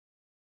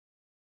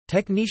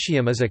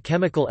Technetium is a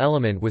chemical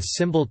element with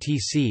symbol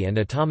Tc and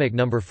atomic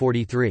number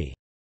 43.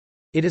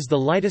 It is the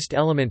lightest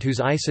element whose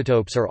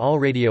isotopes are all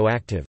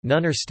radioactive,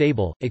 none are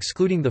stable,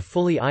 excluding the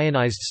fully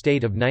ionized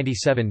state of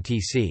 97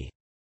 Tc.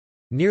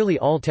 Nearly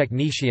all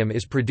technetium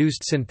is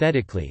produced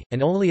synthetically,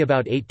 and only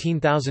about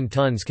 18,000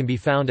 tons can be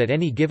found at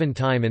any given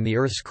time in the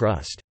Earth's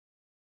crust.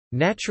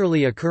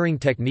 Naturally occurring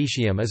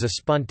technetium is a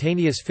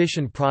spontaneous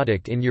fission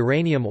product in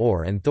uranium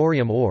ore and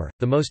thorium ore,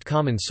 the most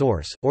common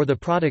source, or the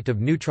product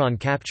of neutron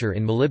capture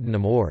in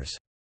molybdenum ores.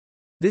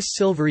 This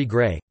silvery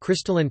gray,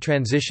 crystalline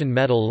transition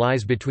metal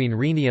lies between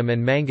rhenium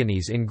and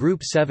manganese in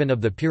group 7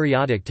 of the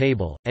periodic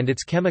table, and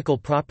its chemical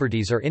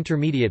properties are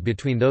intermediate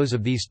between those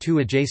of these two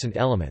adjacent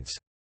elements.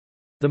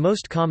 The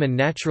most common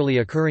naturally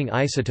occurring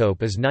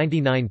isotope is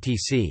 99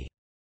 Tc.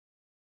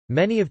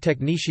 Many of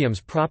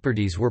technetium's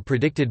properties were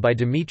predicted by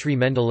Dmitry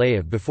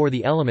Mendeleev before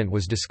the element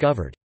was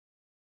discovered.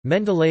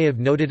 Mendeleev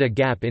noted a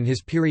gap in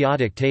his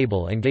periodic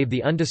table and gave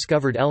the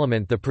undiscovered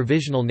element the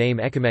provisional name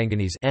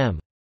ecmanganese M.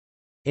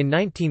 In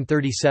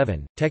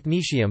 1937,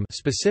 technetium,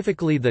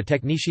 specifically the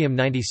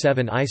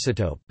technetium-97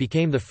 isotope,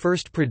 became the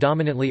first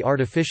predominantly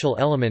artificial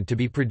element to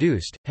be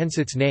produced, hence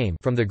its name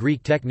from the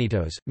Greek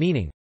technetos,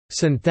 meaning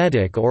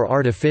synthetic or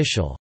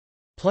artificial,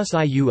 plus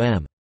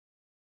ium.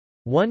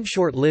 One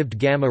short-lived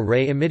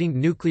gamma-ray-emitting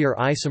nuclear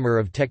isomer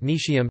of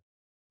technetium,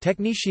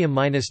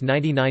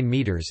 technetium-99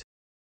 meters,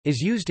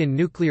 is used in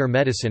nuclear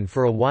medicine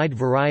for a wide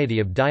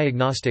variety of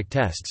diagnostic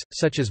tests,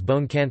 such as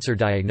bone cancer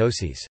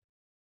diagnoses.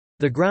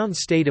 The ground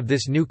state of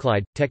this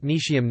nuclide,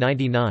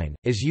 technetium-99,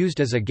 is used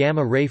as a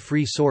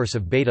gamma-ray-free source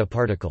of beta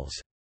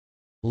particles.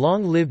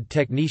 Long-lived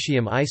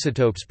technetium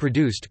isotopes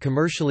produced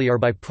commercially are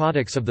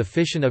byproducts of the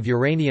fission of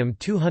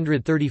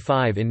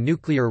uranium-235 in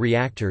nuclear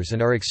reactors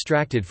and are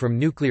extracted from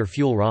nuclear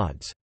fuel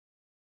rods.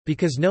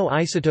 Because no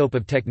isotope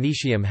of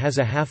technetium has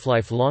a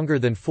half-life longer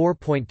than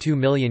 4.2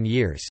 million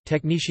years,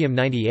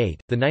 technetium-98,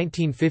 the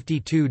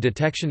 1952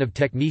 detection of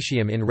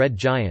technetium in red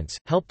giants,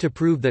 helped to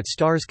prove that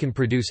stars can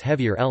produce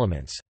heavier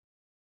elements.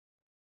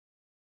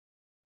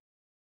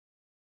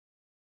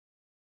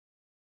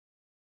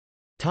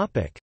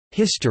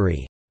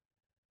 History.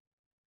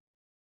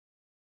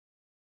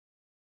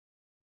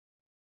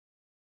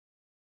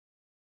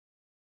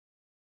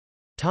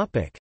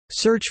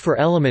 Search for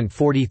element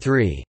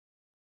 43.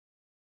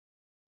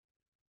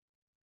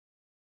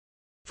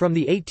 From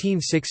the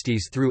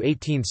 1860s through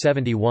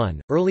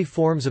 1871, early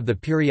forms of the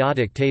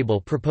periodic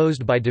table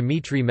proposed by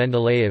Dmitry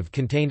Mendeleev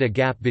contained a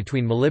gap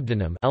between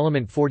molybdenum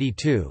element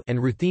 42 and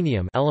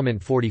ruthenium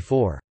element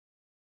 44.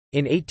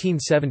 In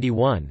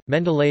 1871,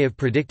 Mendeleev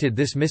predicted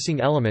this missing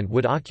element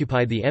would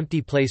occupy the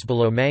empty place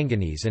below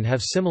manganese and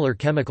have similar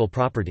chemical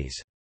properties.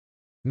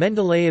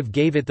 Mendeleev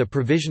gave it the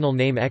provisional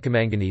name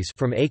ekamanganese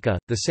from eka,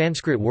 the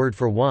Sanskrit word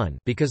for one,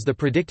 because the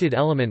predicted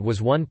element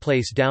was one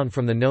place down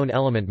from the known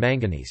element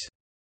manganese.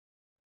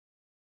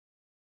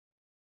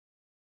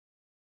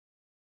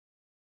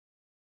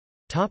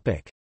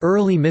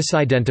 Early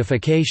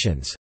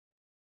misidentifications.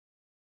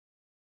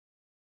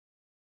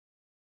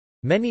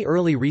 Many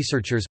early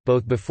researchers,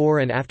 both before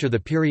and after the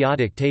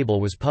periodic table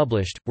was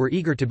published, were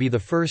eager to be the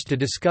first to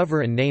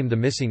discover and name the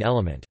missing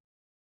element.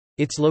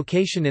 Its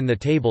location in the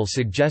table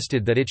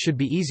suggested that it should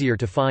be easier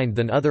to find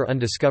than other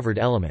undiscovered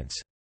elements.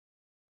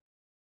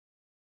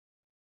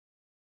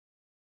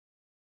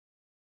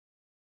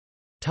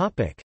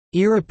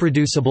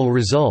 Irreproducible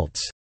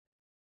results.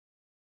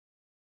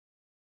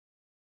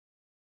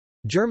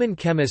 German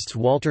chemists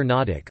Walter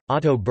Noddack,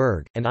 Otto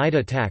Berg, and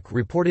Ida Tack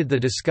reported the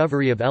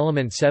discovery of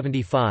element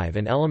 75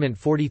 and element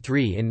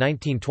 43 in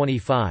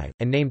 1925,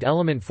 and named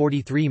element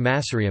 43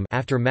 Masurium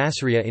after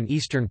Masuria in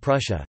eastern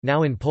Prussia,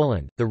 now in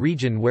Poland, the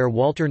region where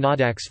Walter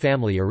Noddack's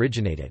family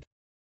originated.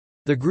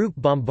 The group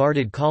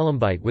bombarded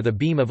columbite with a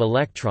beam of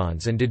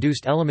electrons and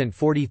deduced element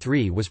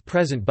 43 was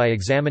present by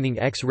examining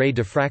X-ray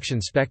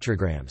diffraction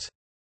spectrograms.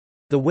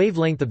 The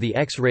wavelength of the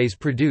X-rays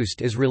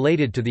produced is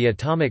related to the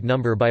atomic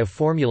number by a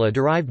formula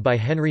derived by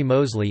Henry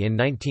Moseley in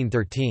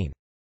 1913.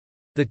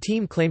 The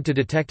team claimed to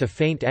detect a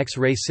faint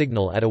X-ray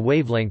signal at a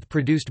wavelength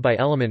produced by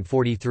element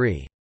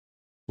 43.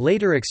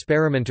 Later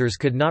experimenters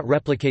could not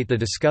replicate the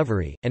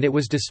discovery, and it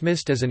was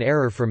dismissed as an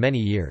error for many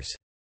years.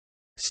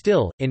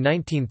 Still, in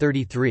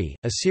 1933,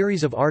 a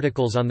series of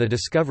articles on the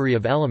discovery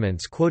of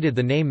elements quoted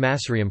the name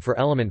Masurium for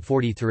element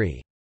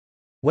 43.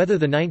 Whether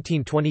the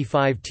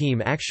 1925 team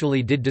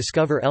actually did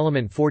discover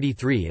element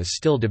 43 is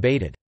still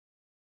debated.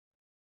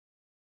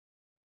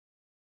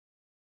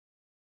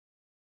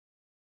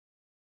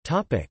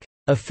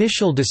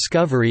 Official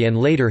discovery and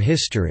later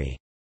history.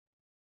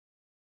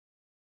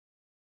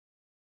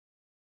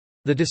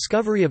 The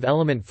discovery of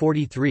element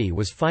 43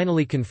 was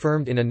finally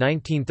confirmed in a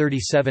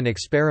 1937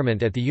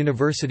 experiment at the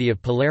University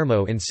of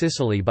Palermo in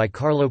Sicily by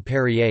Carlo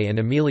Perrier and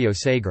Emilio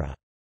Segre.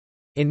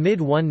 In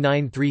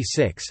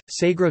mid-1936,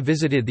 Segre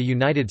visited the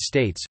United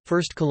States,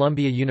 first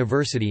Columbia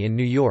University in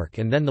New York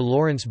and then the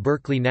Lawrence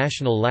Berkeley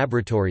National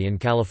Laboratory in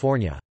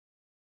California.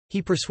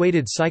 He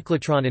persuaded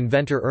cyclotron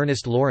inventor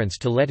Ernest Lawrence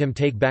to let him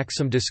take back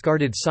some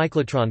discarded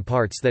cyclotron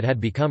parts that had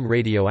become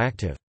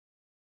radioactive.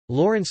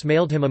 Lawrence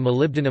mailed him a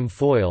molybdenum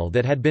foil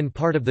that had been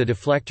part of the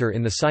deflector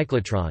in the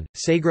cyclotron.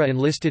 Segre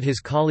enlisted his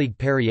colleague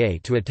Perrier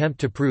to attempt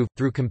to prove,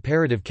 through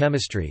comparative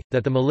chemistry,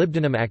 that the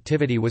molybdenum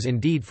activity was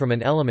indeed from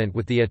an element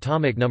with the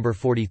atomic number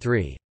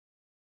 43.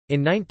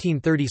 In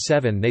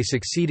 1937 they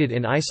succeeded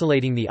in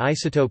isolating the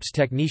isotopes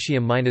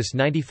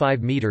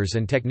technetium-95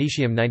 and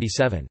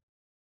technetium-97.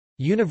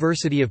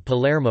 University of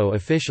Palermo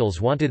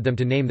officials wanted them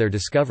to name their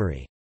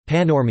discovery,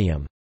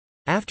 panormium,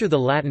 after the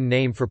Latin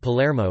name for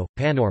Palermo,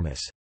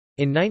 panormus.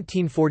 In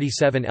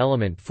 1947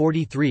 element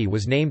 43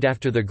 was named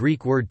after the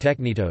Greek word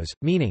technetos,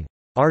 meaning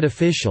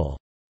artificial,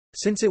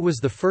 since it was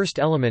the first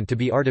element to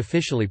be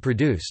artificially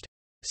produced.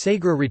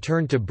 Segre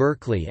returned to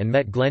Berkeley and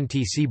met Glenn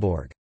T.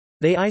 Seaborg.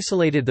 They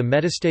isolated the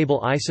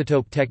metastable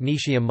isotope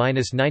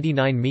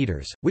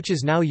technetium-99 which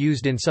is now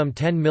used in some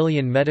 10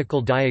 million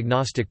medical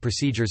diagnostic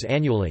procedures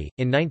annually.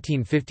 In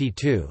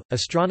 1952,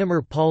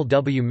 astronomer Paul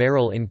W.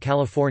 Merrill in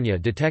California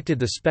detected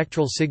the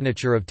spectral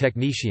signature of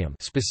technetium,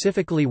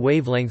 specifically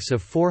wavelengths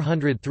of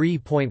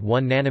 403.1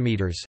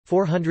 nanometers,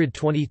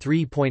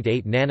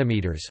 423.8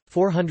 nanometers,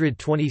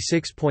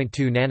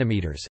 426.2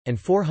 nanometers, and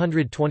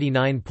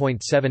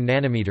 429.7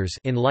 nanometers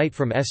in light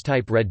from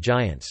S-type red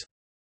giants.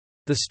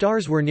 The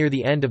stars were near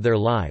the end of their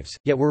lives,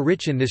 yet were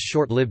rich in this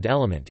short-lived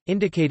element,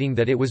 indicating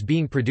that it was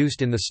being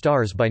produced in the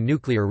stars by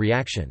nuclear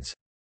reactions.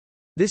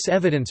 This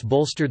evidence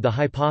bolstered the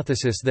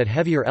hypothesis that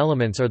heavier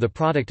elements are the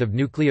product of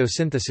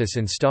nucleosynthesis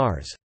in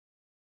stars.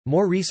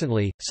 More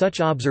recently,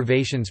 such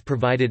observations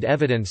provided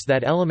evidence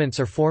that elements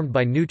are formed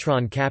by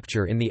neutron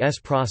capture in the S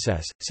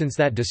process. Since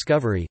that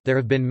discovery, there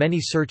have been many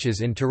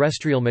searches in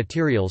terrestrial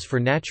materials for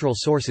natural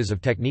sources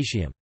of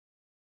technetium.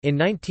 In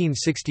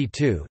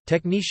 1962,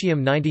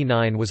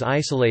 technetium-99 was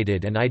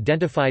isolated and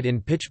identified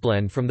in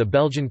pitchblende from the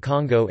Belgian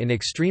Congo in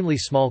extremely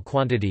small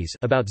quantities,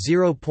 about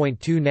 0.2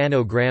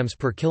 nanograms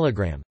per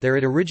kilogram. There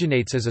it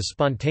originates as a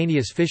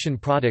spontaneous fission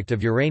product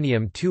of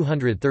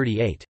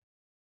uranium-238.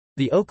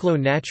 The Oklo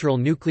natural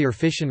nuclear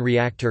fission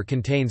reactor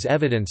contains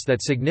evidence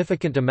that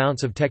significant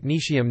amounts of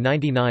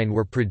technetium-99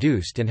 were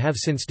produced and have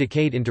since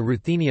decayed into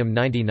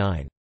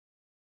ruthenium-99.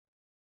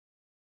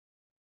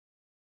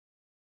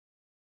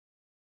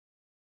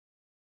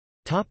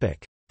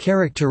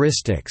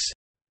 Characteristics.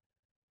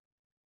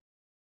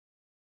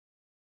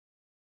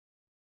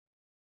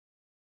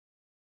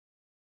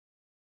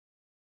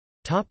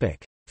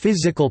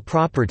 Physical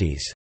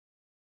properties.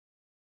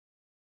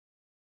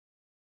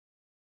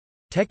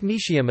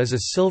 Technetium is a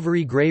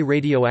silvery gray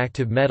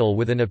radioactive metal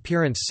with an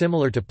appearance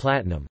similar to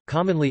platinum,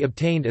 commonly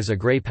obtained as a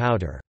gray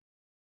powder.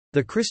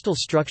 The crystal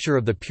structure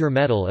of the pure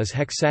metal is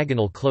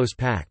hexagonal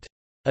close-packed.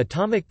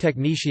 Atomic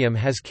technetium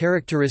has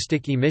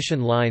characteristic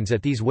emission lines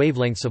at these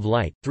wavelengths of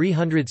light: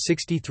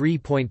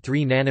 363.3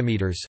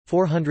 nanometers,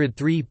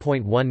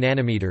 403.1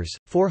 nanometers,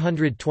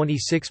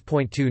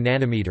 426.2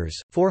 nanometers,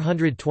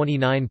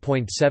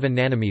 429.7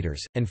 nanometers,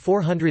 and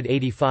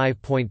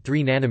 485.3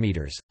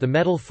 nanometers. The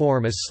metal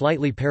form is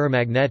slightly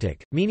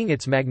paramagnetic, meaning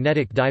its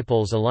magnetic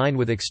dipoles align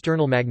with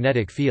external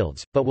magnetic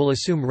fields, but will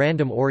assume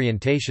random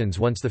orientations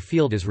once the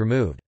field is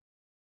removed.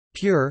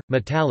 Pure,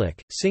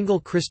 metallic,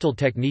 single-crystal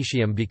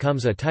technetium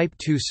becomes a Type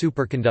II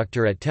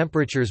superconductor at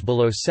temperatures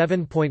below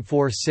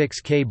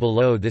 7.46 K.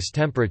 Below this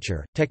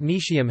temperature,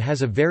 technetium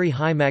has a very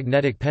high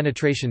magnetic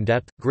penetration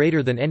depth,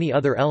 greater than any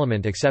other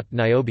element except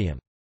niobium.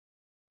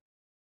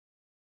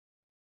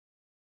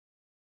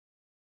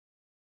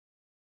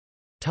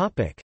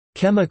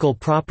 Chemical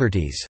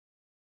properties.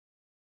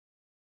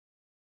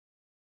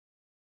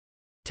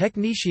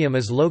 Technetium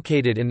is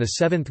located in the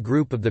seventh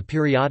group of the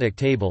periodic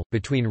table,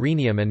 between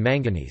rhenium and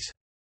manganese.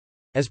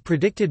 As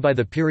predicted by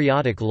the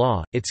periodic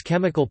law, its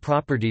chemical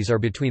properties are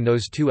between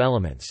those two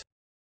elements.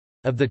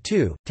 Of the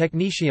two,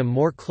 technetium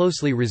more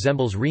closely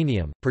resembles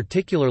rhenium,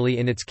 particularly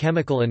in its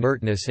chemical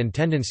inertness and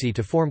tendency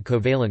to form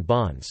covalent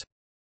bonds.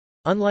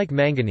 Unlike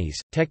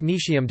manganese,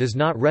 technetium does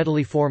not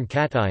readily form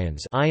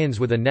cations, ions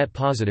with a net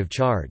positive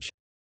charge.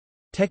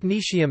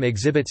 Technetium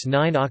exhibits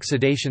 9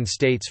 oxidation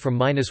states from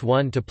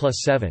 -1 to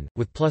 +7,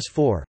 with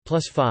 +4,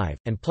 +5,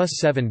 and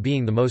 +7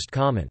 being the most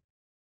common.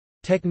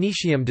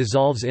 Technetium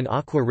dissolves in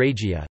aqua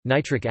regia,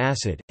 nitric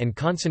acid, and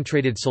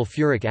concentrated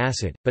sulfuric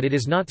acid, but it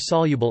is not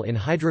soluble in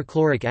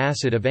hydrochloric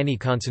acid of any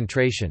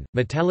concentration.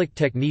 Metallic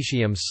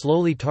technetium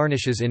slowly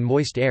tarnishes in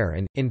moist air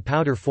and, in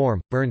powder form,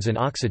 burns in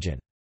oxygen.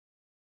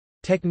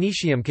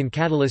 Technetium can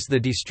catalyze the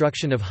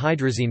destruction of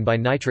hydrazine by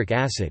nitric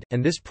acid,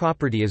 and this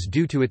property is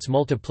due to its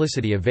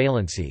multiplicity of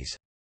valencies.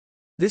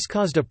 This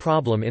caused a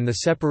problem in the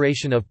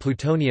separation of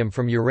plutonium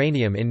from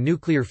uranium in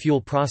nuclear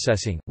fuel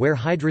processing, where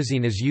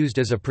hydrazine is used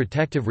as a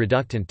protective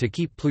reductant to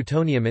keep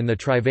plutonium in the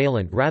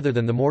trivalent rather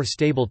than the more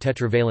stable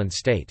tetravalent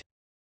state.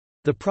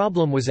 The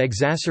problem was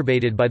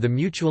exacerbated by the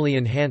mutually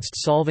enhanced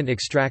solvent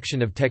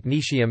extraction of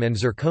technetium and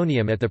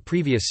zirconium at the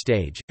previous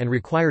stage, and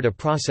required a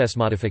process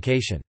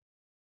modification.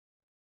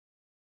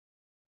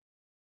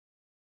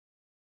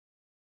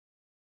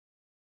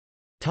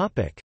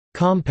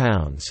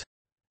 Compounds.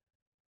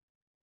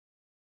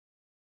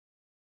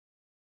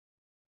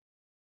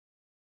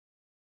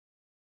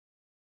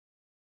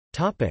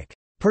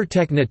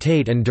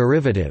 Pertechnetate and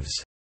derivatives.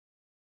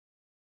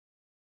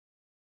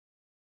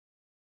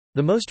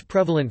 The most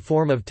prevalent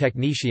form of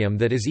technetium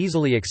that is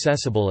easily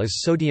accessible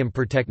is sodium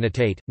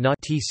pertechnetate, not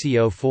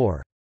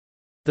TCO4.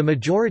 The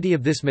majority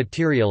of this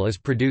material is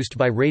produced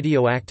by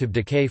radioactive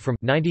decay from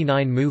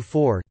 99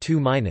 Mu4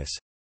 2-,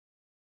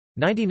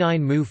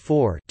 99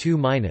 Mu4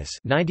 2-,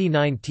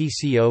 99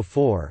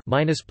 TCO4-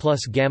 plus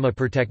gamma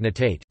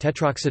pertechnetate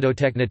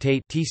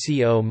tetroxidotechnetate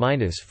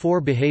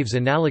TCO-4 behaves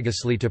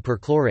analogously to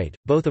perchlorate,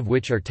 both of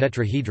which are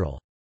tetrahedral.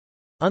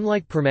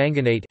 Unlike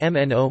permanganate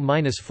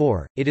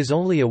MnO-4, it is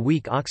only a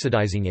weak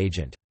oxidizing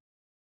agent.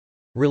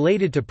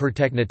 Related to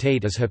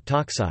pertechnetate is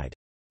heptoxide.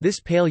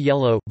 This pale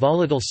yellow,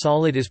 volatile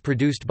solid is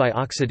produced by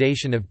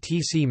oxidation of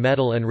Tc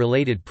metal and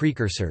related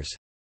precursors.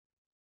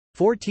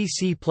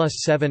 4Tc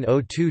plus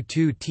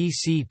 7022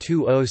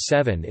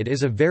 Tc2O7. It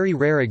is a very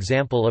rare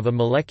example of a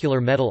molecular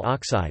metal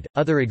oxide,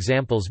 other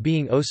examples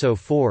being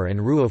OSO4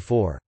 and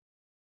RuO4.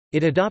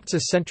 It adopts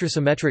a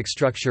centrosymmetric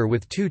structure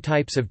with two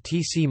types of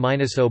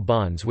Tc-O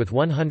bonds with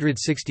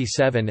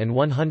 167 and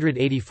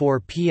 184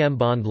 pm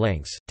bond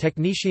lengths.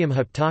 Technetium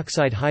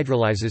heptoxide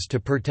hydrolyzes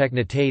to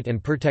pertechnetate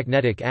and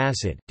pertechnetic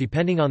acid,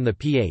 depending on the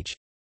pH.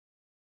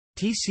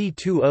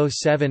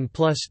 Tc2O7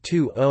 plus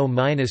 2O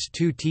minus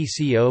 2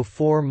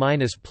 TCO4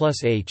 minus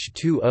plus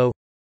H2O.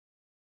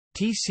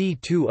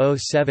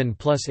 Tc2O7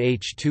 plus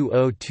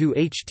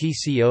H2O2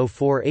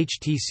 HTCO4.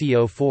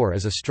 HTCO4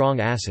 is a strong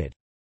acid.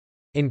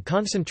 In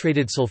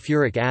concentrated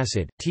sulfuric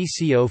acid,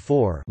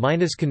 TCO4-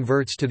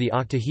 converts to the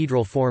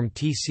octahedral form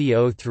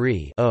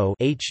TCO3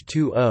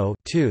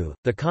 H2O,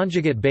 the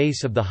conjugate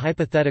base of the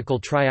hypothetical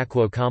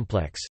triaquo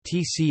complex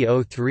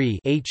TCO3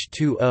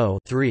 H2O+.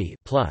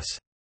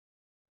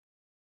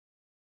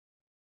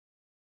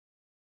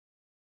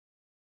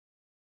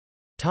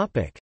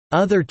 Topic: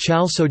 Other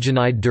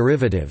chalcogenide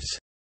derivatives.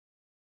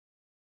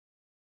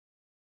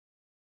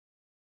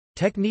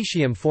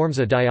 Technetium forms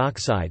a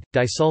dioxide,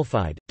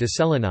 disulfide,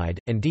 diselenide,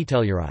 and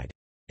ditelluride.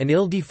 An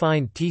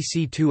ill-defined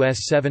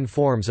Tc2S7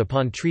 forms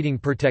upon treating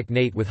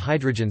pertechnate with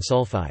hydrogen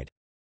sulfide.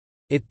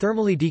 It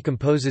thermally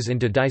decomposes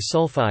into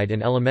disulfide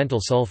and elemental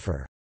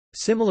sulfur.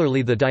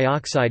 Similarly, the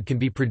dioxide can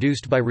be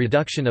produced by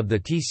reduction of the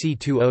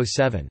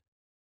Tc2O7.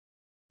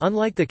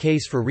 Unlike the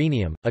case for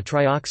rhenium, a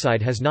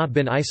trioxide has not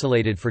been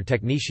isolated for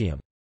technetium.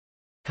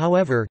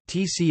 However,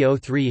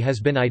 TCO3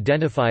 has been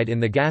identified in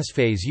the gas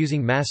phase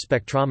using mass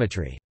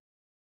spectrometry.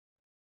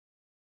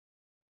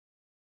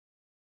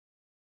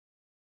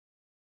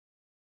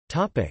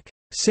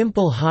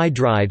 Simple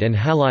hydride and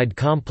halide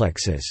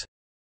complexes.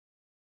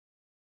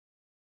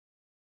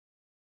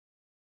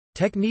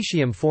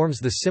 Technetium forms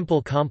the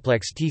simple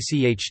complex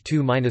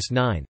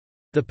TCH2-9.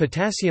 The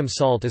potassium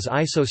salt is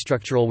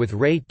isostructural with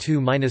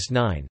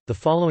Ra2-9. The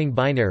following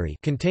binary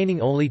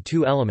containing only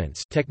two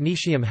elements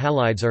technetium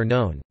halides are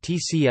known: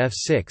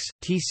 TCF6,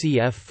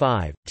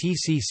 TCF5,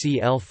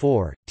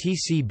 TCCl4,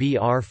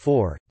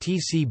 TCBr4,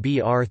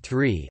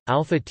 TCBr3,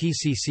 alpha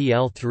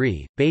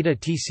TCCl3, beta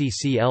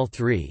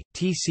TCCl3,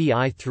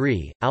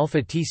 TCI3,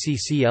 alpha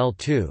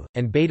TCCl2,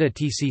 and beta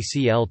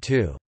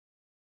TCCl2.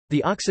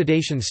 The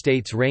oxidation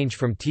states range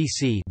from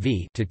Tc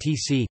V to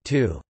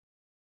Tc2.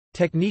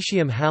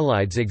 Technetium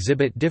halides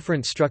exhibit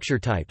different structure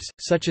types,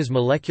 such as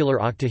molecular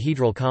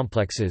octahedral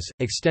complexes,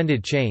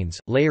 extended chains,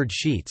 layered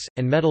sheets,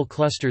 and metal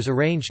clusters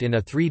arranged in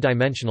a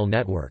three-dimensional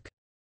network.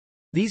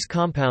 These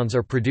compounds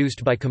are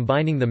produced by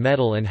combining the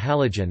metal and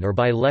halogen or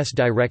by less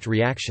direct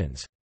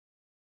reactions.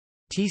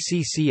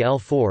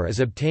 TCCl4 is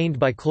obtained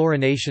by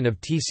chlorination of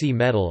Tc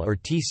metal or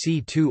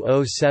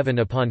Tc2O7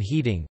 upon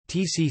heating.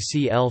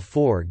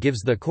 TCCl4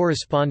 gives the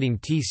corresponding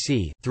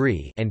Tc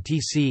and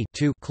Tc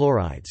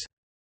chlorides.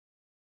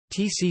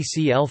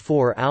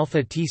 TCCl4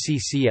 alpha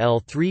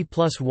TCCl3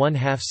 plus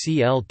 1/2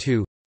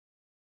 Cl2,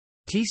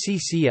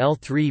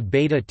 TCCl3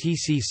 beta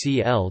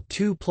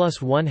TCCl2 plus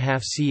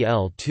 1/2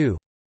 Cl2.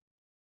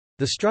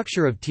 The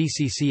structure of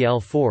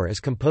TCCl4 is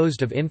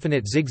composed of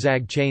infinite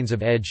zigzag chains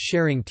of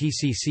edge-sharing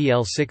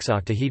TCCl6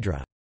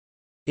 octahedra.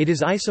 It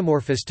is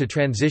isomorphous to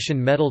transition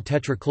metal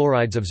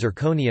tetrachlorides of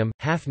zirconium,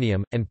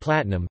 hafnium, and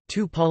platinum.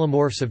 Two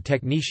polymorphs of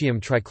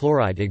technetium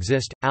trichloride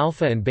exist,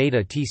 alpha and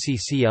beta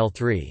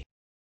TCCl3.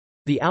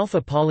 The alpha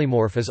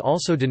polymorph is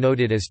also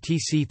denoted as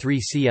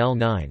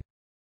Tc3Cl9.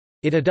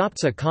 It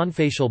adopts a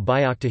confacial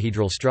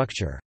bioctahedral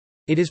structure.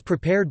 It is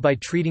prepared by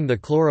treating the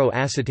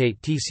chloroacetate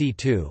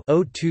Tc2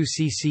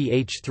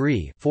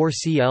 O2CCH3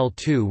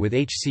 4Cl2 with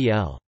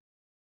HCl.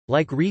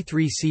 Like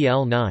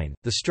Re3Cl9,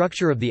 the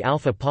structure of the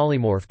alpha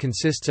polymorph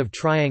consists of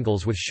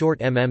triangles with short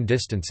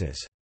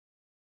distances.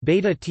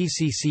 Beta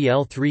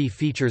TCCl3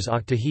 features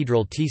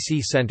octahedral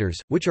Tc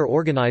centers, which are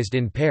organized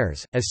in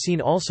pairs, as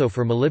seen also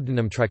for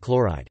molybdenum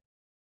trichloride.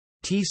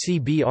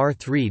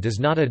 TCBr3 does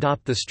not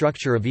adopt the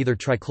structure of either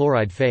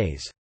trichloride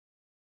phase.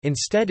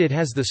 Instead it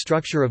has the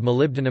structure of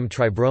molybdenum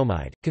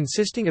tribromide,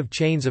 consisting of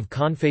chains of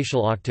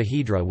confacial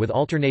octahedra with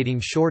alternating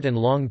short and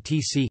long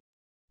Tc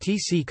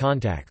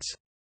contacts.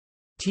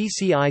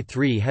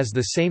 TCI3 has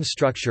the same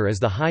structure as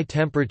the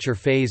high-temperature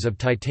phase of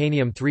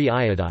titanium-3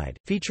 iodide,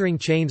 featuring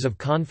chains of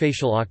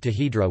confacial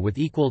octahedra with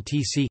equal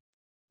Tc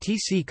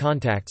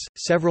contacts.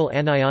 Several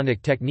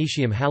anionic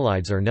technetium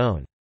halides are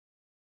known.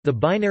 The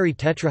binary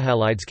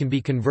tetrahalides can be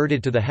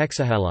converted to the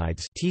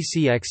hexahalides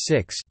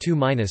TCx6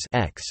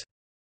 2-X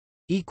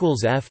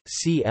equals F,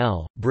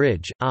 Cl,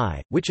 bridge,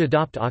 I, which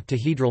adopt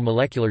octahedral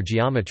molecular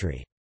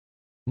geometry.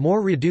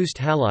 More reduced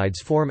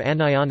halides form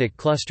anionic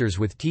clusters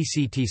with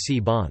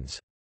Tc-Tc bonds.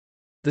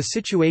 The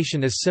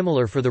situation is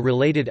similar for the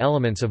related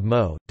elements of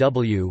Mo,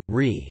 W,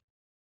 Re.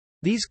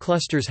 These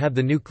clusters have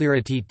the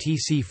nuclearity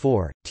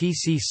Tc4,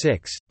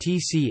 Tc6,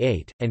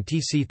 Tc8, and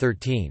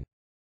Tc13.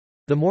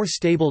 The more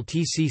stable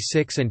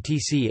Tc6 and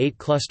Tc8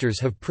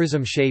 clusters have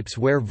prism shapes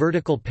where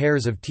vertical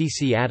pairs of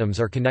Tc atoms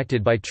are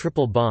connected by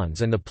triple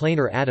bonds and the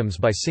planar atoms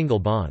by single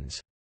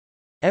bonds.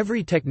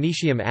 Every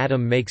technetium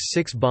atom makes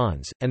 6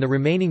 bonds, and the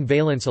remaining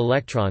valence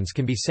electrons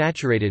can be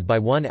saturated by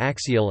 1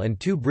 axial and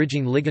 2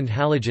 bridging ligand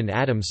halogen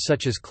atoms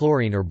such as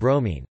chlorine or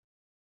bromine.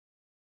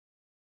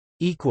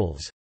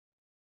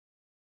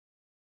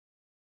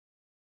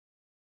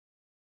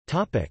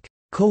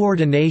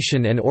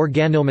 Coordination and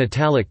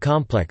organometallic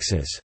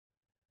complexes.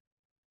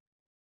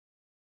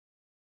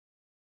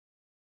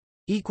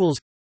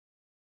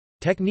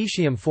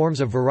 Technetium forms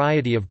a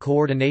variety of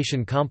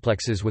coordination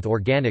complexes with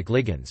organic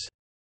ligands.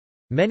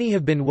 Many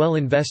have been well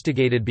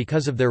investigated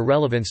because of their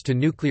relevance to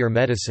nuclear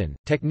medicine.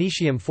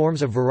 Technetium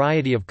forms a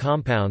variety of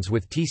compounds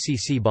with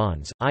TCC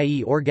bonds,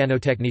 i.e.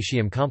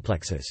 organotechnetium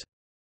complexes.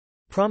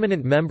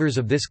 Prominent members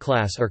of this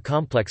class are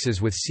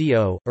complexes with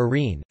CO,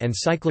 arene, and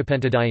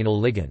cyclopentadienyl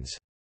ligands.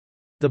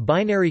 The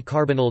binary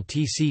carbonyl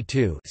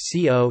Tc2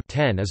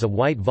 CO10 is a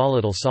white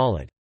volatile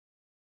solid.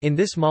 In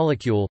this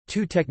molecule,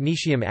 2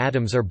 technetium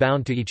atoms are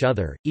bound to each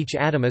other, each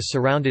atom is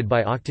surrounded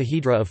by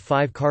octahedra of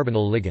 5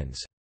 carbonyl ligands.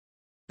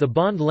 The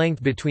bond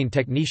length between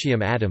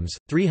technetium atoms,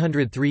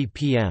 303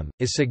 pm,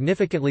 is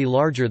significantly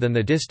larger than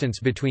the distance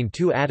between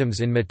 2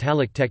 atoms in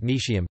metallic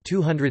technetium,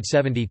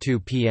 272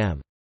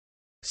 pm.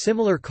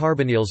 Similar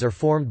carbonyls are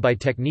formed by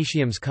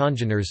technetium's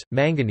congeners,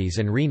 manganese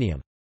and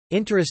rhenium.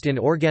 Interest in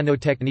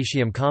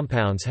organotechnetium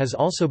compounds has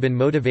also been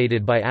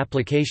motivated by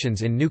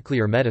applications in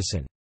nuclear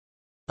medicine.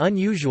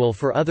 Unusual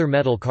for other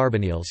metal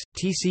carbonyls,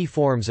 Tc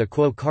forms a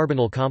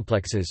quo-carbonyl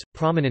complexes,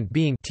 prominent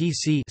being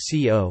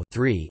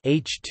TcCO3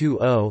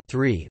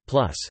 H2O3+.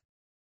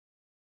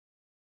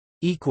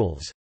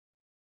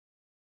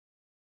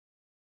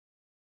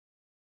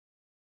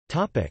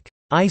 Topic: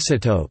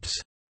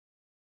 Isotopes.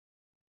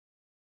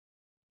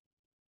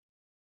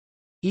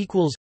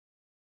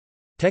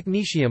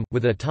 Technetium,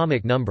 with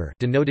atomic number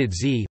denoted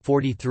Z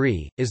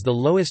 43, is the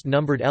lowest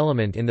numbered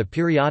element in the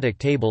periodic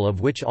table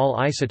of which all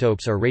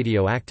isotopes are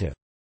radioactive.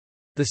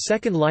 The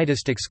second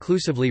lightest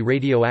exclusively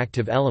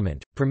radioactive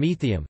element,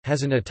 promethium,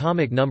 has an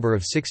atomic number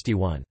of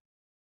 61.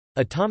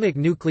 Atomic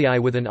nuclei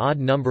with an odd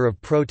number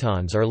of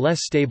protons are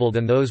less stable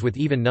than those with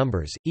even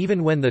numbers,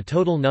 even when the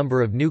total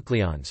number of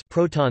nucleons,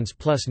 protons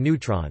plus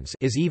neutrons,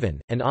 is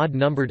even, and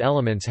odd-numbered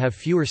elements have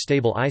fewer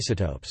stable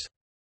isotopes.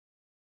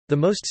 The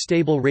most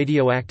stable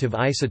radioactive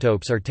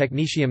isotopes are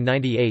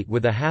technetium-98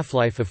 with a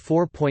half-life of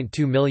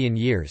 4.2 million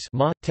years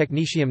 (mA),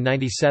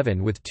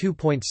 technetium-97 with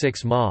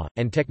 2.6 mA,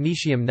 and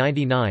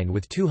technetium-99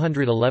 with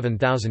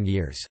 211,000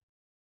 years.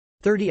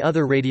 30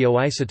 other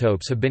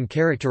radioisotopes have been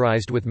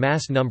characterized with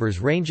mass numbers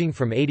ranging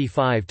from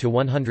 85 to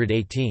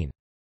 118.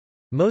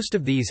 Most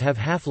of these have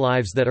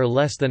half-lives that are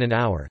less than an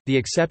hour, the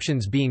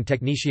exceptions being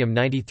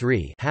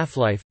technetium-93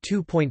 half-life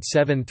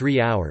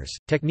 2.73 hours,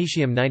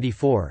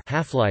 technetium-94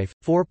 half-life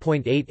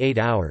 4.88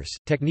 hours,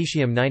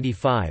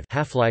 technetium-95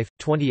 half-life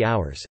 20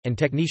 hours, and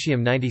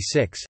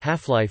technetium-96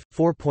 half-life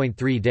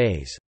 4.3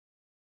 days.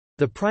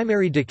 The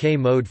primary decay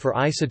mode for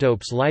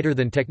isotopes lighter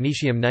than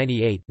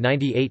technetium-98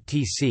 98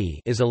 Tc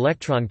is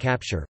electron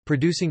capture,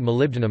 producing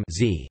molybdenum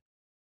Z.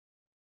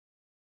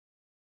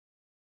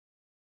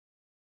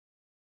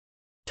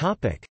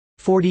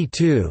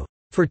 42.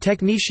 For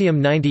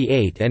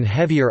technetium-98 and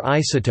heavier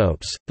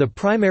isotopes, the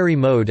primary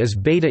mode is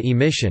beta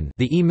emission,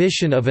 the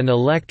emission of an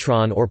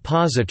electron or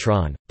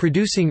positron,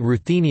 producing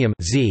ruthenium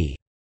Z.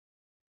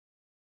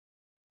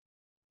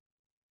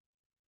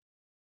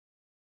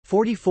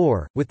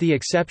 44. With the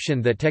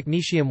exception that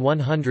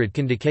technetium-100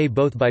 can decay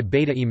both by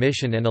beta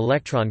emission and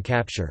electron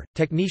capture,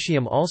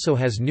 technetium also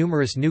has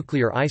numerous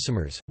nuclear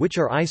isomers, which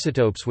are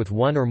isotopes with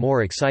one or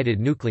more excited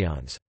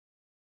nucleons.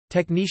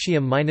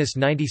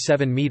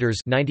 Technetium-97 meters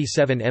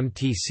 97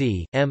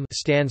 mtc, m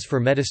stands for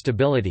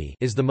metastability,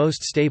 is the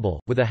most stable,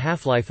 with a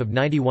half-life of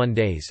 91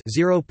 days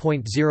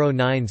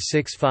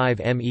 0.0965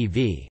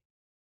 MeV.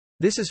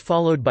 This is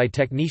followed by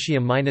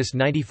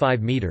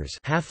technetium-95 meters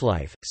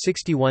half-life,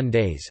 61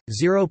 days,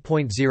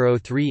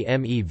 0.03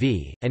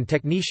 MeV, and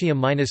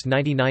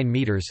technetium-99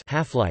 meters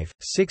half-life,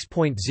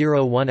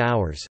 6.01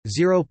 hours,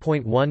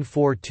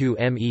 0.142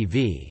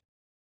 MeV.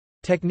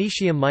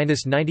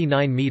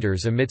 Technetium-99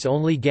 meters emits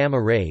only gamma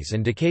rays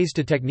and decays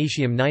to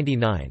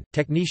technetium-99.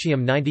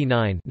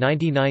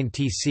 Technetium-99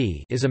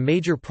 Tc is a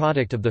major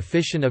product of the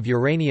fission of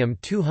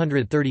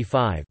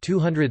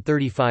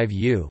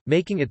uranium-235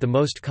 making it the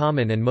most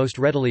common and most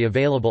readily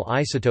available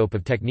isotope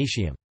of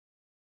technetium.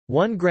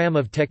 1 gram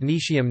of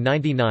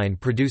technetium-99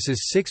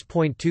 produces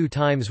 6.2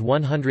 times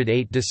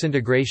 108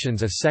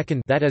 disintegrations a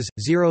second, that is,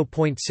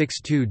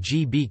 0.62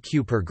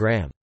 GBq per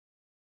gram.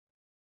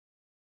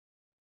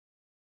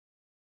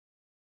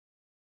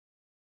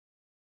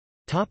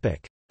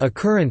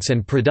 Occurrence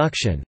and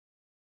production.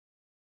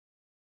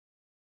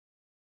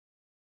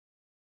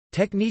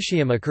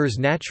 Technetium occurs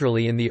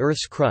naturally in the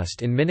Earth's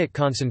crust in minute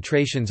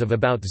concentrations of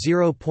about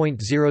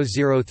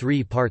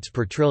 0.003 parts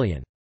per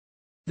trillion.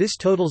 This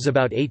totals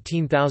about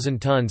 18,000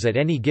 tons at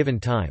any given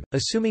time,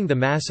 assuming the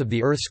mass of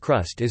the Earth's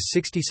crust is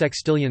 60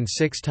 sextillion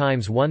 6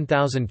 times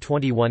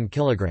 1021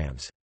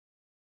 kilograms.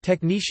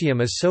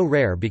 Technetium is so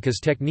rare because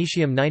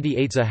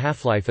technetium-98's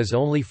half-life is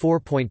only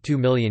 4.2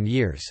 million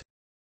years.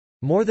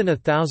 More than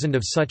 1,000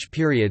 of such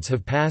periods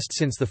have passed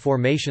since the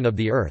formation of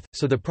the Earth,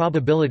 so the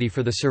probability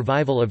for the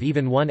survival of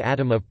even one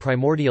atom of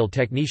primordial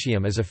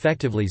technetium is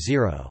effectively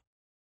zero.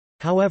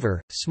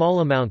 However,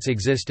 small amounts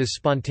exist as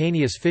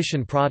spontaneous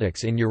fission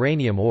products in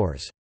uranium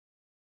ores.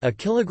 A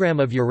kilogram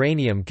of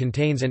uranium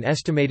contains an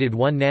estimated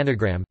 1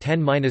 nanogram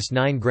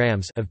 10⁻⁹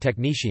 grams of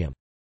technetium.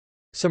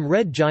 Some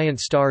red giant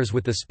stars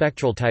with the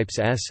spectral types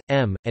S,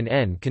 M, and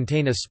N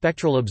contain a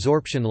spectral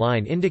absorption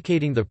line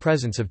indicating the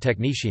presence of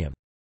technetium.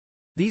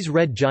 These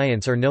red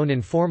giants are known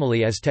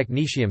informally as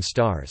technetium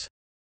stars.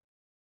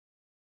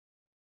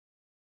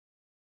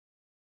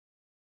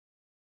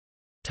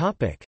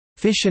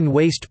 Fission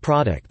waste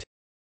product.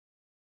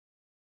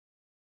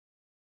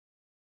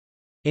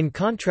 In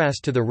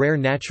contrast to the rare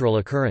natural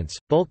occurrence,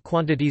 bulk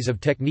quantities of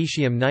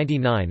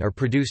technetium-99 are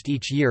produced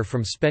each year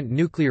from spent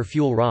nuclear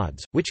fuel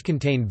rods, which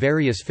contain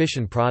various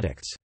fission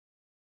products.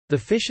 The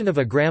fission of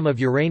a gram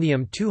of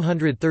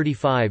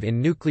uranium-235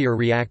 in nuclear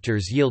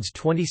reactors yields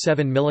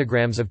 27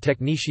 mg of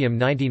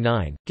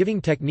technetium-99,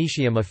 giving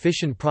technetium a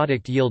fission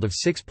product yield of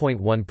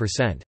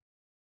 6.1%.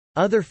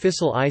 Other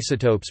fissile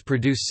isotopes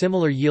produce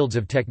similar yields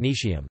of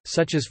technetium,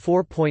 such as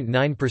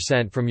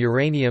 4.9% from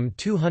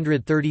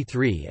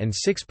uranium-233 and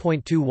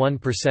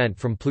 6.21%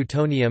 from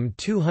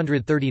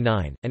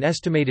plutonium-239. An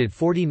estimated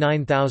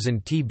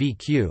 49,000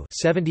 tBq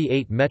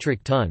 (78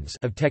 metric tons)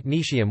 of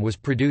technetium was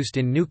produced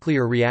in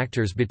nuclear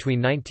reactors between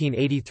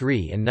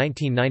 1983 and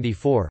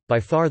 1994,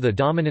 by far the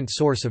dominant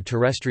source of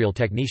terrestrial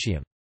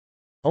technetium.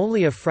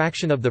 Only a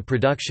fraction of the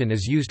production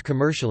is used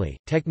commercially.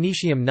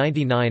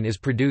 Technetium-99 is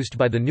produced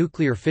by the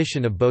nuclear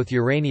fission of both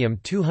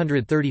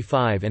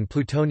uranium-235 and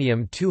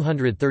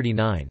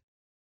plutonium-239.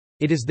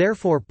 It is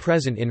therefore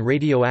present in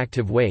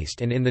radioactive waste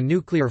and in the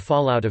nuclear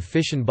fallout of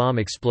fission bomb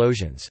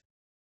explosions.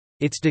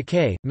 Its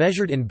decay,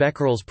 measured in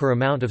becquerels per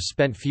amount of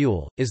spent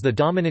fuel, is the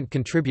dominant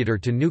contributor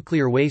to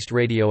nuclear waste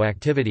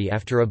radioactivity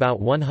after about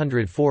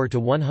 104 to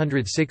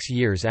 106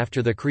 years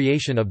after the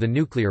creation of the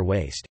nuclear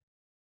waste.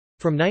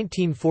 From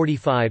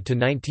 1945 to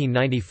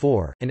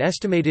 1994, an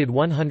estimated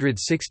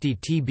 160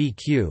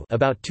 tBq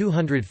 (about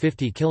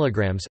 250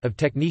 kilograms) of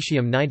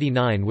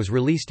technetium-99 was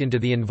released into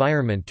the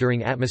environment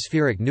during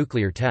atmospheric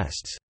nuclear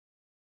tests.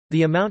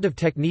 The amount of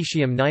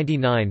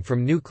technetium-99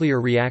 from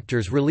nuclear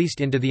reactors released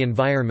into the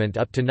environment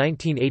up to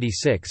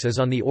 1986 is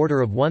on the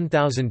order of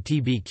 1,000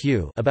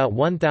 tBq (about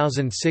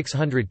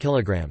 1,600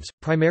 kilograms),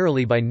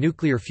 primarily by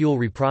nuclear fuel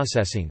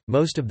reprocessing.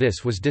 Most of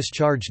this was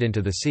discharged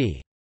into the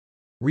sea.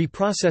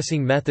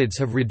 Reprocessing methods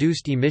have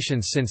reduced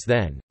emissions since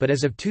then, but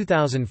as of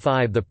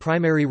 2005 the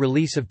primary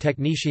release of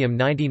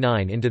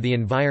technetium-99 into the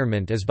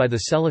environment is by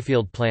the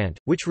Sellafield plant,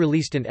 which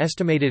released an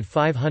estimated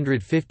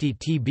 550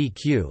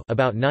 tBq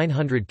 (about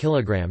 900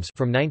 kilograms)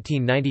 from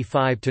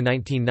 1995 to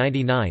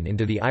 1999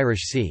 into the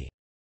Irish Sea.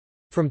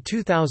 From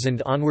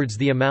 2000 onwards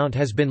the amount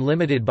has been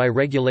limited by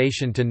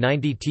regulation to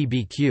 90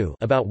 tBq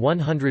 (about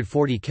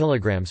 140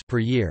 kilograms) per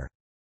year.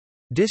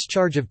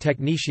 Discharge of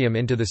technetium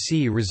into the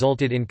sea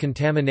resulted in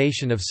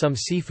contamination of some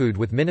seafood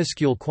with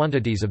minuscule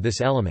quantities of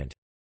this element.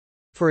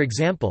 For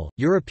example,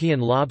 European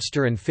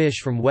lobster and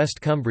fish from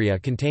West Cumbria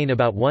contain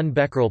about 1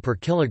 becquerel per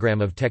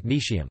kilogram of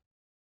technetium.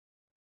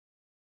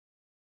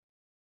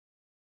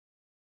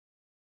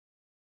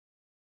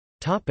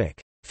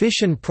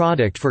 Fission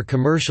product for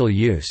commercial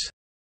use.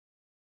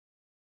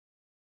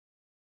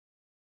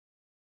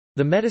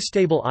 The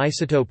metastable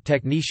isotope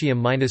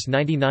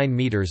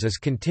technetium-99 is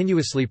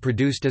continuously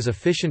produced as a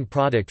fission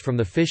product from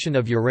the fission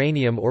of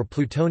uranium or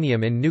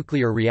plutonium in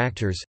nuclear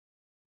reactors.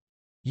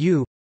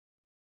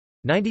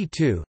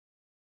 U-92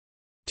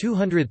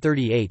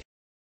 238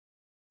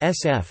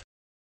 SF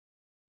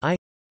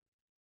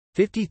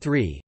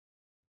I-53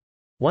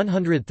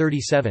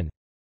 137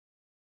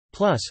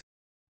 plus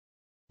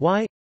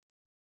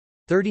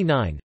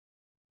Y-39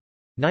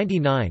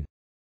 99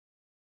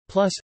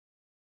 plus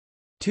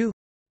 2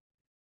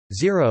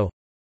 0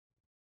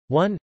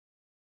 1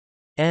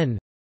 N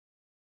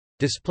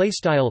Display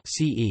style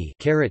CE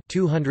caret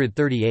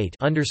 238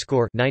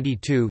 underscore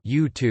 92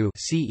 U2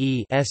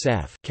 CE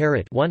SF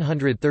caret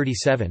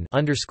 137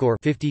 underscore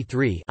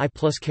 53 I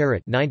plus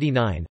caret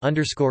 99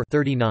 underscore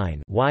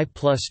 39 Y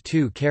plus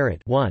 2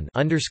 caret 1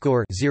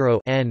 underscore 0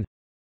 N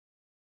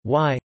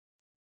Y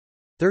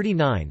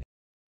 39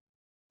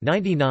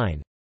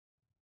 99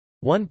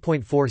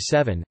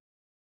 1.47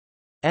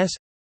 S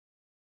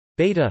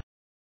beta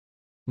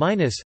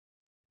minus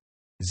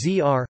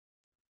ZR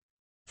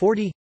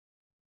 40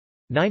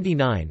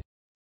 99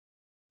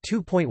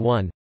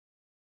 2.1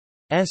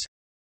 S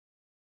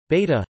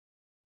beta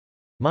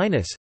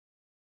minus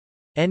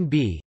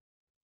NB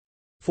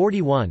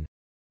 41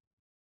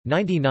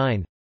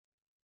 99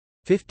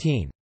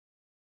 15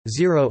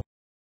 0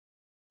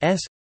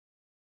 S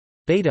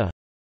beta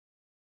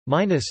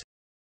minus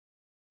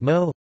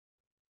Mo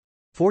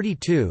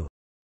 42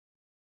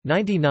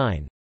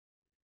 99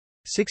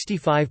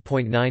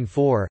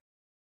 65.94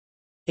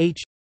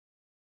 H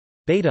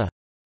beta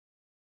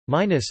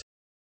minus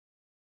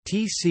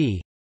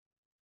TC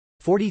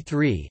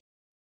 43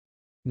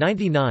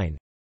 99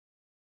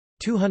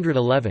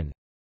 211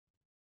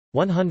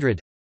 100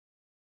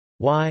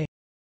 Y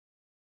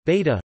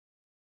beta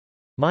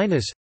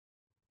minus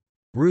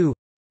Ru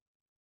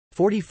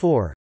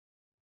 44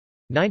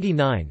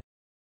 99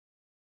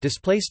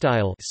 display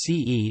style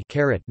CE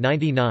caret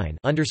 99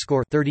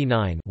 underscore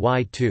 39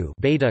 Y2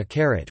 beta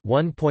caret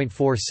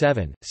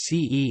 1.47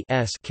 CE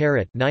S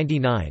caret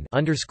 99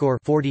 underscore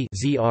 40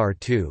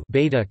 ZR2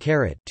 beta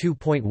caret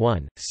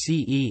 2.1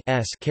 CE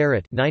S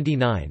caret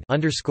 99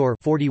 underscore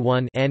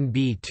 41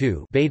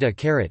 NB2 beta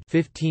caret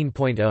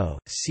 15.0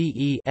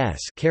 CE S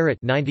caret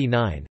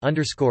 99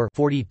 underscore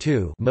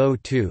 42 Mo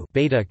 2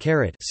 beta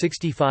caret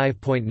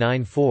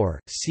 65.94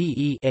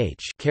 CE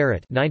H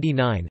caret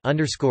 99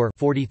 underscore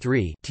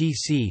 43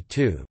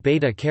 TC2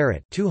 beta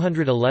caret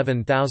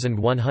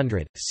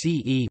 211100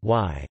 CE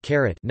Y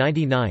caret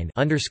 99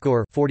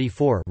 underscore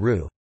 44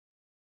 Ru.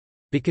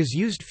 Because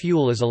used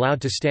fuel is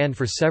allowed to stand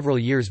for several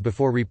years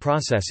before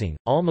reprocessing,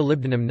 all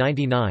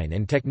molybdenum-99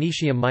 and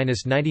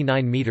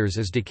technetium-99 meters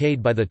is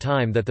decayed by the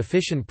time that the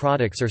fission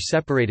products are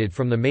separated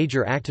from the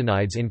major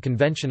actinides in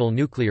conventional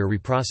nuclear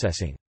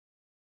reprocessing.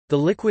 The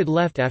liquid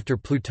left after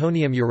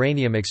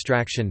plutonium-uranium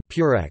extraction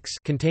Purex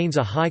contains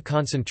a high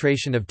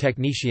concentration of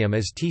technetium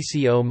as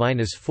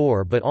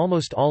TCO-4, but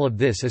almost all of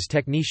this is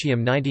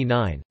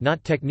technetium-99,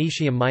 not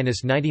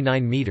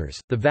technetium-99 meters.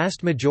 The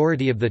vast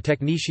majority of the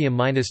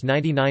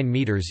technetium-99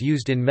 meters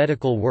used in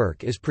medical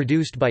work is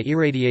produced by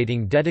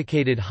irradiating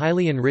dedicated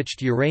highly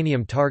enriched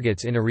uranium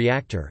targets in a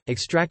reactor,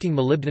 extracting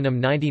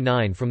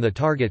molybdenum-99 from the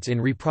targets in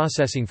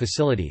reprocessing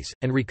facilities,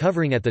 and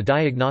recovering at the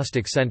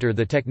diagnostic center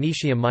the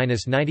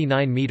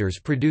technetium-99 meters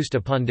produced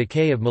upon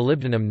decay of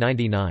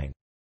molybdenum-99.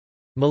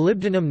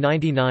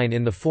 Molybdenum-99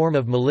 in the form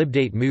of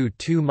molybdate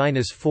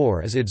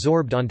Mu2-4 is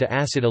adsorbed onto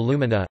acid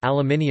alumina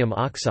aluminium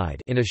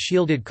oxide in a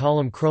shielded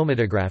column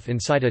chromatograph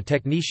inside a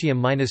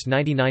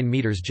technetium-99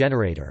 meters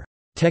generator,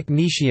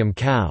 technetium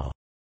cow,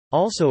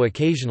 also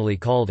occasionally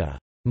called a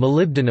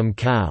molybdenum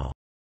cow.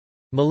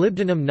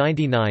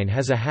 Molybdenum-99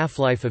 has a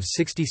half-life of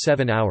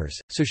 67 hours,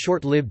 so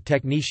short-lived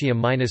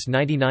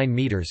technetium-99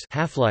 meters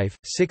half-life,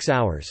 6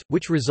 hours,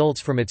 which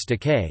results from its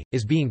decay,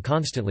 is being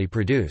constantly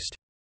produced.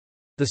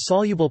 The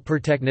soluble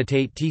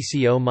pertechnetate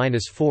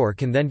TCO-4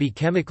 can then be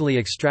chemically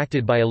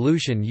extracted by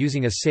elution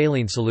using a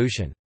saline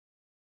solution.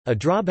 A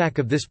drawback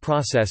of this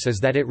process is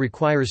that it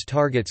requires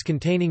targets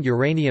containing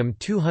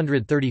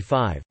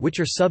uranium-235, which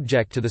are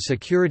subject to the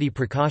security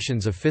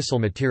precautions of fissile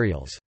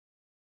materials.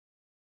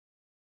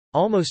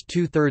 Almost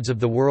two-thirds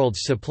of the world's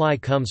supply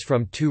comes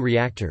from two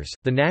reactors,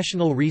 the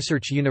National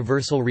Research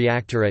Universal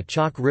Reactor at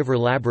Chalk River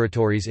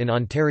Laboratories in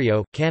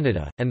Ontario,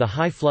 Canada, and the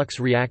high-flux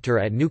reactor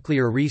at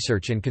Nuclear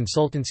Research and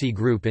Consultancy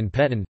Group in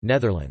Petten,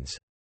 Netherlands.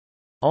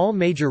 All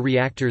major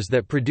reactors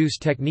that produce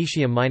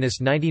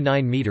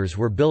technetium-99 meters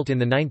were built in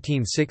the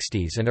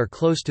 1960s and are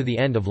close to the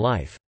end of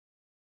life.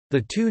 The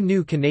two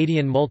new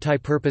Canadian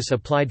multi-purpose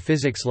applied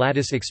physics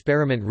lattice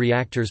experiment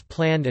reactors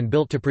planned and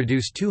built to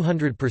produce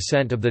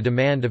 200% of the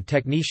demand of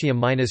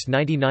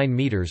technetium-99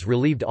 meters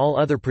relieved all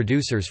other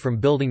producers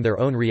from building their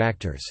own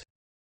reactors.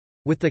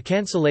 With the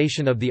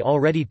cancellation of the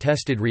already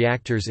tested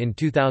reactors in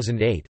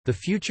 2008, the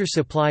future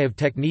supply of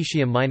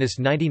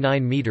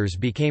technetium-99 meters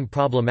became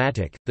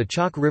problematic. The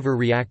Chalk River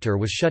reactor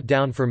was shut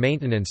down for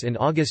maintenance in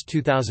August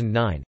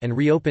 2009 and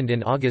reopened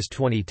in August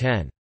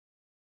 2010.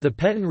 The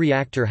Petten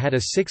reactor had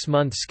a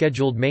 6-month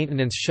scheduled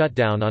maintenance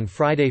shutdown on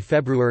Friday,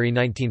 February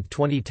 19,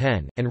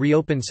 2010, and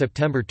reopened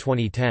September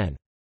 2010.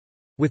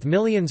 With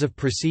millions of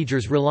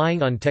procedures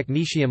relying on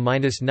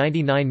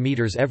technetium-99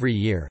 meters every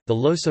year, the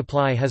low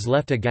supply has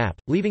left a gap,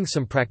 leaving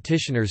some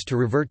practitioners to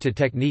revert to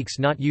techniques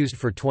not used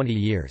for 20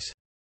 years.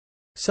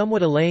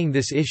 Somewhat allaying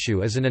this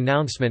issue is an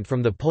announcement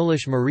from the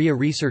Polish Maria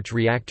Research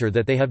Reactor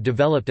that they have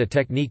developed a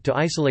technique to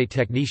isolate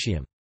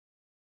technetium.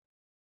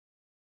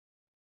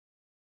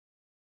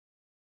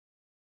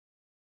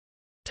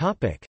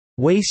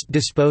 Waste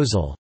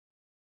disposal.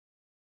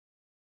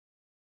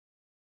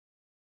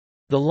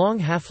 The long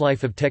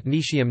half-life of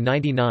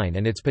technetium-99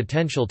 and its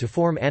potential to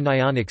form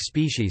anionic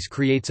species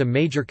creates a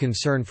major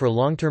concern for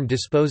long-term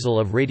disposal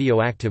of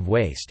radioactive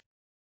waste.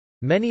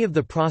 Many of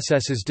the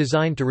processes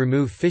designed to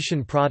remove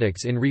fission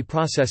products in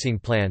reprocessing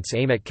plants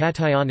aim at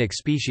cationic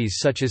species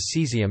such as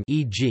cesium,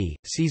 e.g.,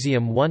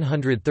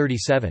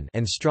 cesium-137,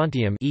 and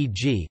strontium,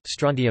 e.g.,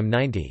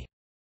 strontium-90.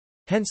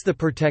 Hence the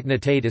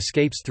pertechnetate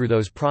escapes through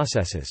those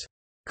processes.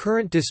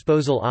 Current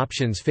disposal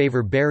options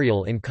favor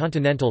burial in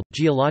continental,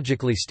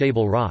 geologically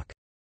stable rock.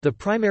 The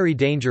primary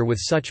danger with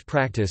such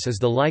practice is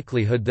the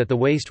likelihood that the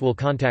waste will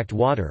contact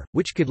water,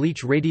 which could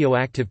leach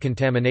radioactive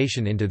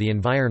contamination into the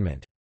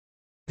environment.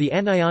 The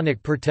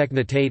anionic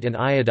pertechnetate and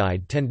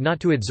iodide tend not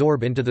to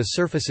adsorb into the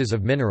surfaces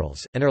of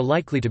minerals, and are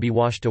likely to be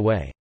washed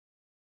away.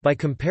 By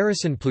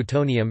comparison,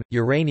 plutonium,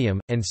 uranium,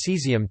 and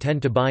cesium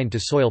tend to bind to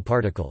soil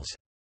particles.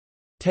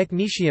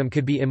 Technetium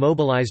could be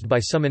immobilized by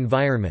some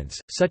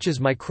environments, such as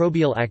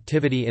microbial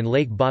activity in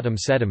lake bottom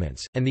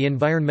sediments, and the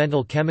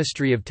environmental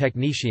chemistry of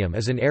technetium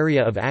is an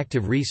area of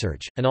active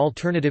research. An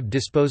alternative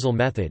disposal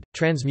method,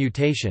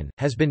 transmutation,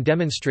 has been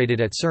demonstrated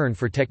at CERN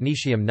for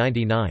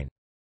technetium-99.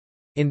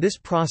 In this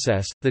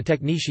process, the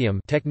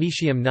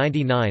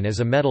technetium-99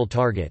 as a metal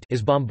target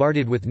is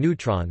bombarded with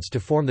neutrons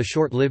to form the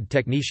short-lived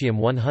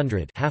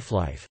technetium-100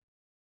 half-life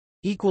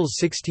equals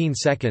 16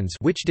 seconds,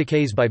 which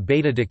decays by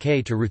beta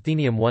decay to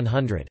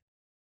ruthenium-100.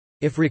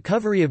 If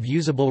recovery of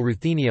usable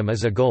ruthenium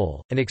is a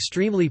goal, an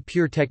extremely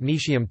pure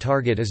technetium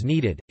target is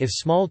needed. If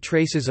small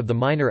traces of the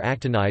minor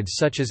actinides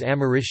such as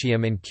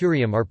americium and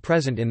curium are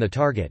present in the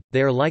target,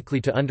 they are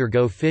likely to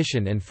undergo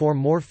fission and form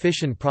more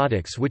fission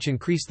products which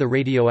increase the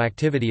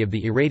radioactivity of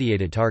the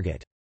irradiated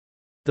target.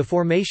 The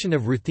formation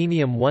of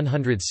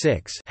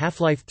ruthenium-106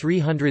 half-life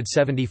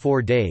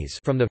 374 days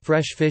from the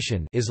fresh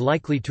fission is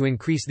likely to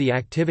increase the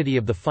activity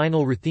of the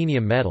final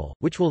ruthenium metal,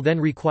 which will then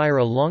require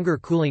a longer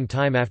cooling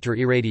time after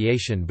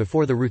irradiation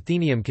before the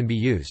ruthenium can be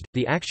used.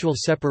 The actual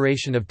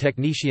separation of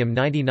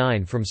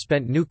technetium-99 from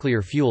spent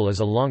nuclear fuel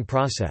is a long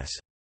process.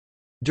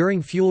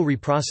 During fuel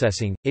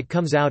reprocessing, it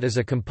comes out as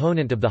a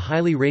component of the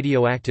highly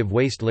radioactive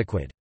waste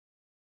liquid.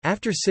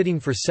 After sitting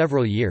for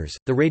several years,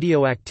 the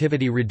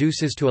radioactivity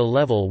reduces to a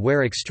level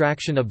where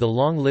extraction of the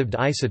long-lived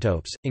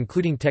isotopes,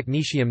 including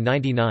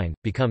technetium-99,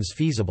 becomes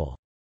feasible.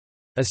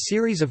 A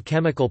series of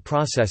chemical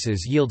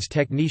processes yields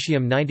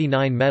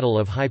technetium-99 metal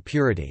of high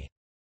purity.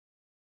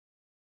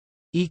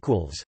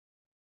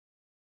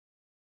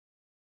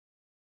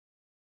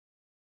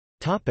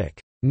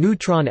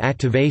 Neutron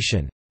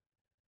activation.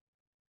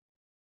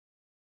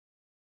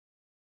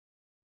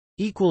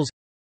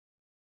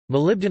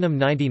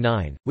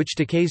 Molybdenum-99, which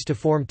decays to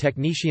form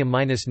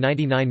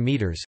technetium-99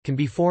 meters, can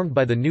be formed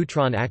by the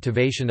neutron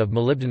activation of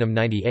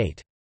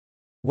molybdenum-98.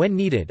 When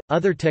needed,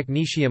 other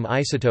technetium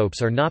isotopes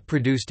are not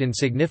produced in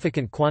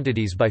significant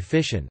quantities by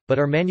fission, but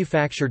are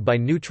manufactured by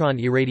neutron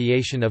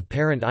irradiation of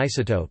parent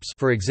isotopes.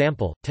 For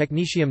example,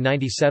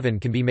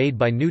 technetium-97 can be made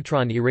by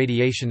neutron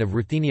irradiation of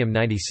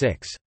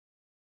ruthenium-96.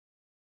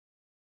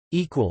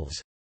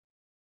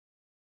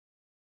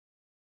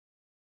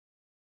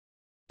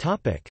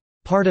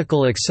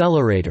 Particle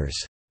accelerators.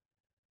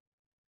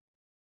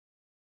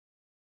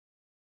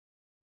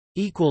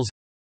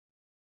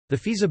 The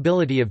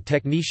feasibility of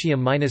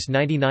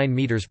technetium-99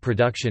 meters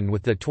production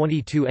with the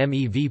 22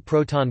 MeV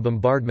proton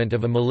bombardment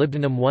of a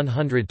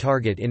molybdenum-100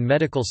 target in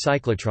medical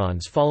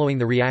cyclotrons following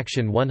the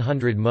reaction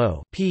 100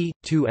 Mo p.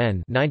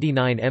 2n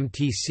 99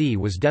 mtc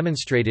was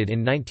demonstrated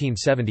in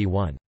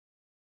 1971.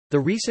 The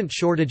recent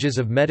shortages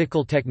of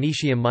medical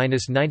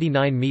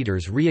technetium-99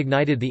 meters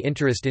reignited the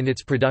interest in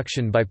its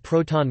production by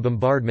proton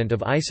bombardment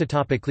of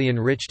isotopically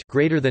enriched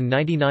greater than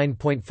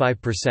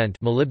 99.5%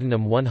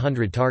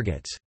 molybdenum-100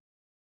 targets.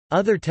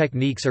 Other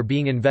techniques are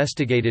being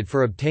investigated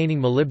for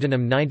obtaining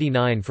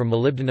molybdenum-99 from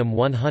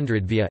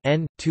molybdenum-100 via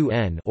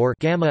N2N or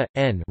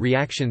gamma-N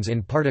reactions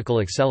in particle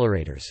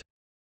accelerators.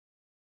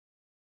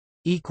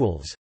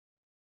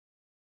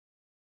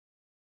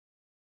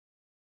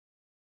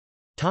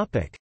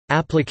 Topic: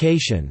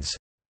 Applications.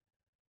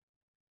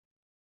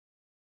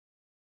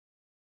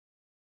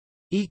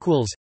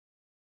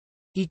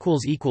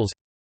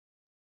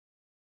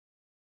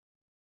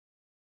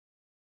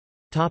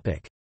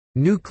 Topic: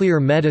 Nuclear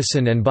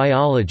medicine and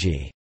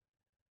biology.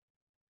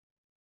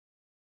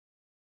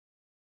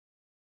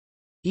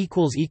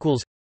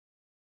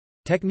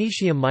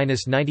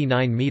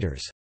 Technetium-99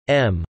 meters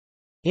M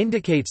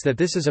indicates that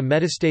this is a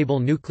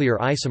metastable nuclear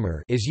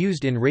isomer is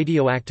used in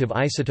radioactive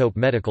isotope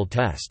medical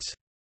tests.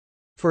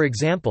 For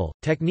example,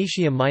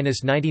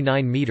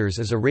 technetium-99 meters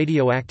is a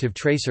radioactive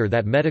tracer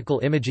that medical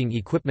imaging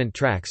equipment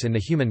tracks in the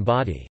human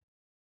body.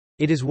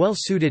 It is well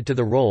suited to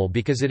the role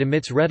because it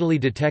emits readily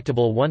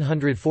detectable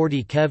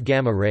 140 keV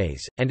gamma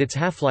rays, and its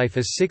half-life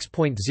is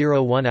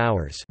 6.01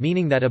 hours,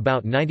 meaning that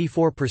about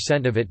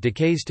 94% of it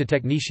decays to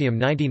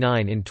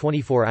technetium-99 in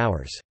 24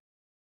 hours.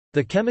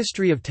 The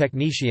chemistry of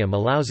technetium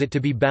allows it to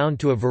be bound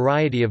to a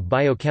variety of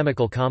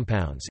biochemical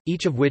compounds,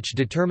 each of which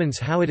determines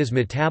how it is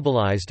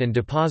metabolized and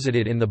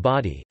deposited in the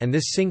body, and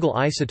this single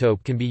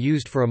isotope can be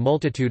used for a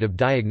multitude of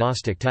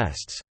diagnostic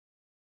tests.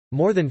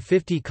 More than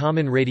 50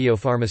 common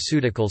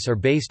radiopharmaceuticals are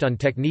based on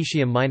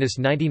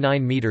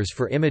technetium-99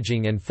 for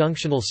imaging and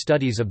functional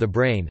studies of the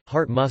brain,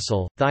 heart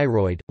muscle,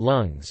 thyroid,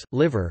 lungs,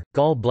 liver,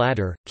 gall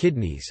bladder,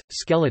 kidneys,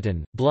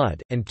 skeleton,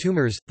 blood, and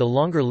tumors. The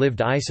longer-lived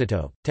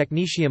isotope,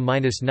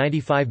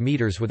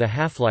 technetium-95 with a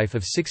half-life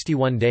of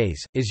 61 days,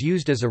 is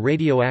used as a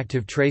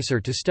radioactive tracer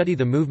to study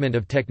the movement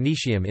of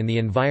technetium in the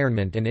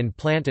environment and in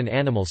plant and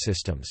animal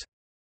systems.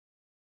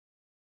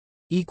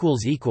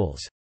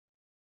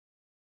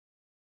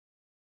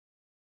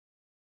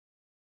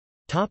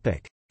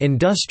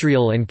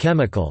 Industrial and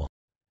chemical.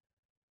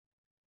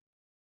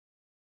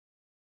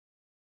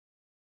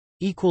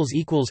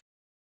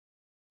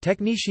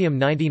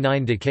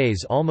 Technetium-99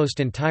 decays almost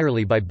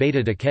entirely by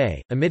beta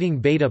decay, emitting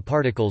beta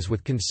particles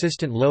with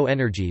consistent low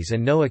energies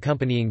and no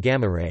accompanying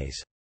gamma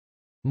rays.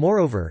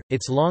 Moreover,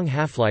 its long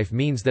half-life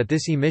means that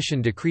this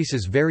emission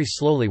decreases very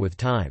slowly with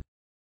time.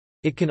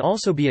 It can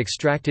also be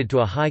extracted to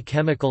a high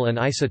chemical and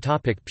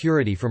isotopic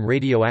purity from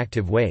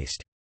radioactive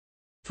waste.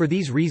 For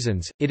these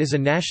reasons, it is a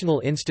National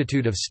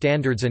Institute of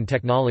Standards and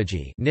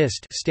Technology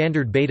 (NIST)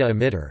 standard beta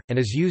emitter, and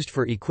is used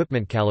for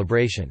equipment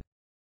calibration.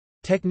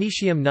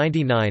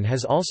 Technetium-99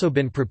 has also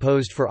been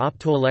proposed for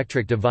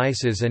optoelectric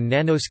devices and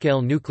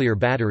nanoscale nuclear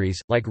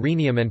batteries, like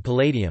rhenium and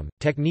palladium.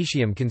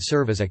 Technetium can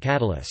serve as a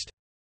catalyst.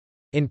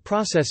 In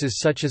processes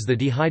such as the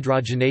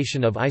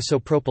dehydrogenation of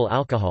isopropyl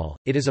alcohol,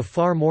 it is a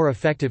far more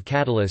effective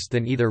catalyst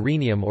than either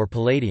rhenium or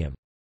palladium.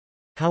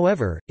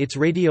 However, its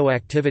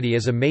radioactivity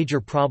is a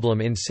major problem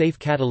in safe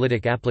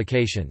catalytic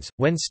applications.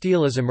 When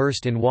steel is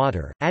immersed in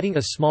water, adding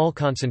a small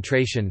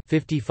concentration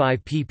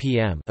 55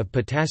 ppm of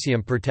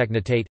potassium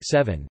pertechnetate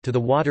 7 to the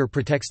water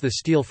protects the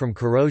steel from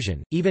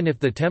corrosion, even if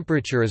the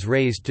temperature is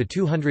raised to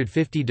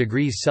 250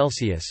 degrees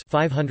Celsius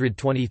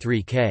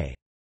 523 K.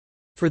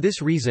 For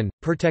this reason,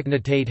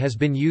 pertechnetate has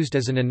been used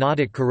as an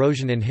anodic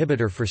corrosion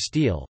inhibitor for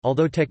steel,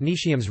 although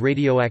technetium's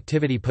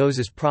radioactivity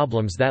poses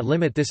problems that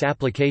limit this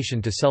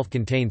application to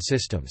self-contained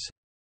systems.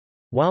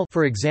 While,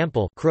 for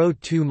example,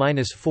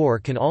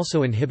 Cro2-4 can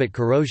also inhibit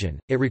corrosion,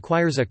 it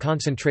requires a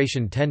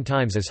concentration 10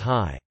 times as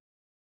high.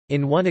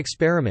 In one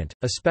experiment,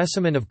 a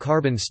specimen of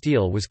carbon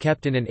steel was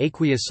kept in an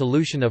aqueous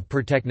solution of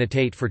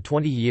pertechnetate for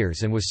 20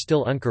 years and was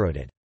still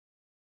uncorroded.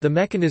 The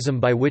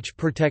mechanism by which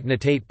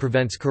pertechnetate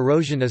prevents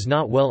corrosion is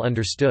not well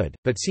understood,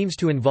 but seems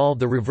to involve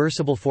the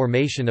reversible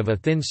formation of a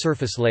thin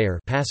surface layer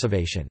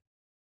passivation.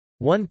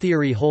 One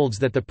theory holds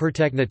that the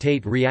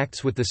pertechnetate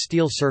reacts with the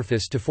steel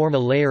surface to form a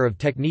layer of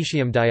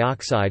technetium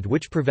dioxide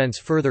which prevents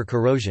further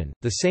corrosion.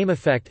 The same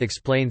effect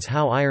explains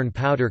how iron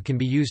powder can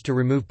be used to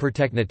remove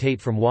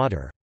pertechnetate from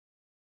water.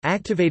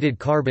 Activated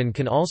carbon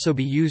can also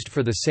be used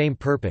for the same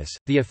purpose.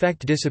 The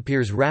effect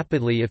disappears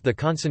rapidly if the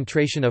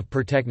concentration of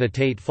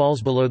pertechnetate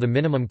falls below the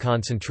minimum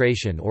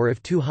concentration or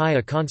if too high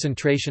a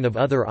concentration of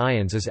other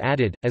ions is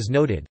added. As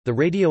noted, the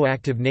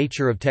radioactive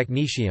nature of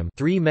technetium,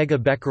 3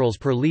 megabecquerels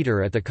per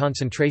liter at the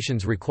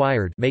concentrations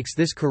required, makes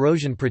this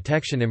corrosion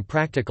protection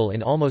impractical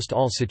in almost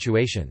all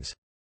situations.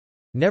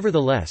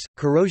 Nevertheless,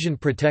 corrosion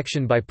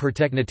protection by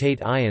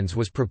pertechnetate ions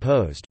was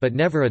proposed but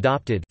never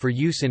adopted for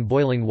use in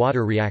boiling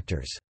water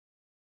reactors.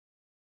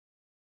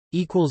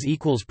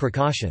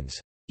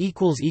 Precautions.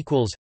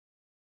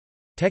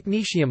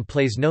 Technetium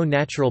plays no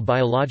natural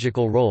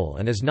biological role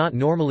and is not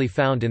normally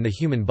found in the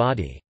human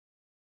body.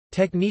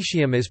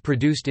 Technetium is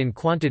produced in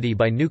quantity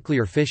by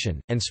nuclear fission,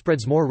 and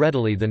spreads more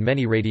readily than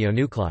many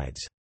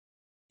radionuclides.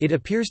 It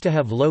appears to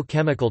have low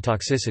chemical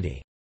toxicity.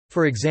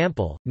 For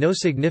example, no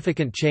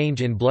significant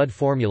change in blood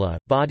formula,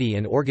 body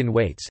and organ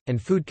weights, and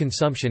food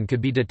consumption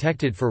could be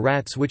detected for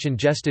rats which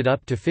ingested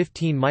up to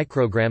 15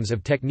 micrograms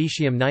of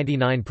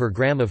technetium-99 per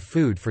gram of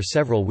food for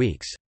several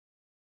weeks.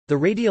 The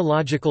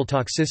radiological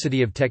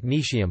toxicity of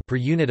technetium per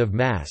unit of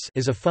mass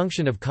is a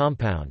function of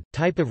compound,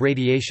 type of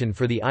radiation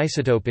for the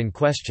isotope in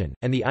question,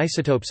 and the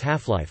isotope's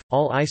half-life.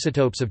 All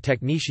isotopes of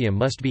technetium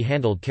must be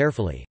handled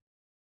carefully.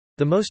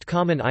 The most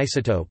common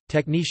isotope,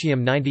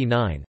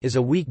 technetium-99, is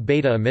a weak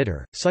beta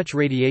emitter. Such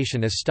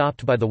radiation is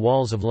stopped by the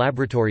walls of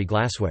laboratory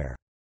glassware.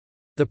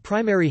 The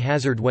primary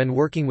hazard when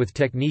working with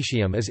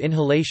technetium is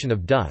inhalation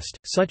of dust.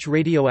 Such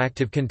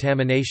radioactive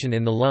contamination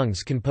in the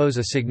lungs can pose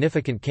a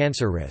significant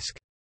cancer risk.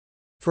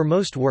 For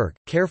most work,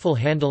 careful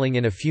handling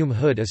in a fume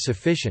hood is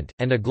sufficient,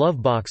 and a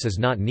glove box is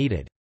not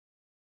needed.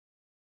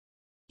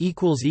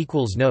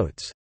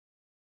 Notes